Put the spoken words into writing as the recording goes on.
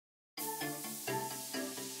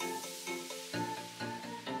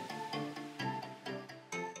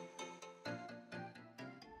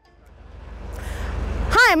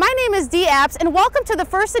Hi, my name is Dee Apps, and welcome to the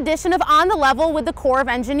first edition of On the Level with the Corps of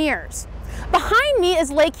Engineers. Behind me is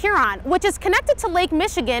Lake Huron, which is connected to Lake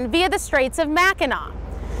Michigan via the Straits of Mackinac.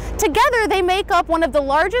 Together, they make up one of the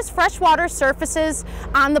largest freshwater surfaces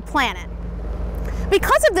on the planet.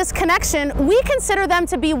 Because of this connection, we consider them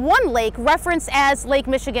to be one lake referenced as Lake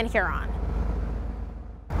Michigan-Huron.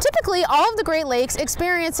 Typically, all of the Great Lakes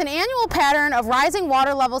experience an annual pattern of rising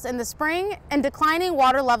water levels in the spring and declining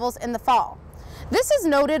water levels in the fall. This is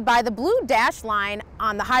noted by the blue dashed line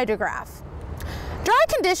on the hydrograph. Dry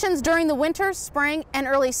conditions during the winter, spring, and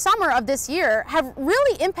early summer of this year have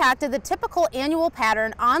really impacted the typical annual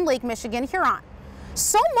pattern on Lake Michigan-Huron.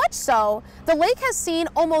 So much so, the lake has seen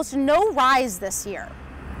almost no rise this year.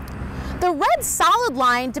 The red solid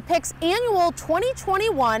line depicts annual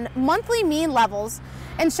 2021 monthly mean levels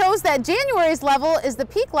and shows that January's level is the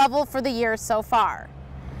peak level for the year so far.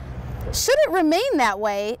 Should it remain that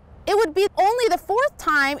way, it would be only the fourth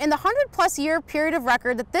time in the 100-plus year period of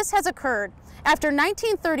record that this has occurred after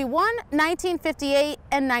 1931, 1958,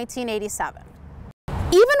 and 1987.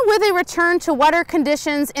 Even with a return to wetter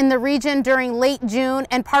conditions in the region during late June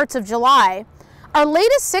and parts of July, our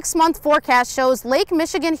latest 6-month forecast shows Lake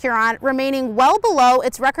Michigan-Huron remaining well below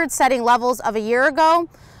its record-setting levels of a year ago,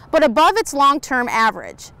 but above its long-term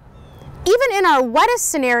average. Even in our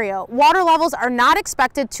wettest scenario, water levels are not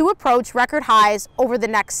expected to approach record highs over the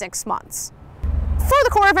next 6 months. For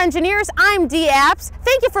the Corps of Engineers, I'm Dee Apps.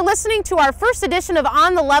 Thank you for listening to our first edition of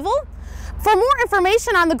On the Level. For more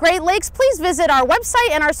information on the Great Lakes, please visit our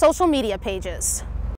website and our social media pages.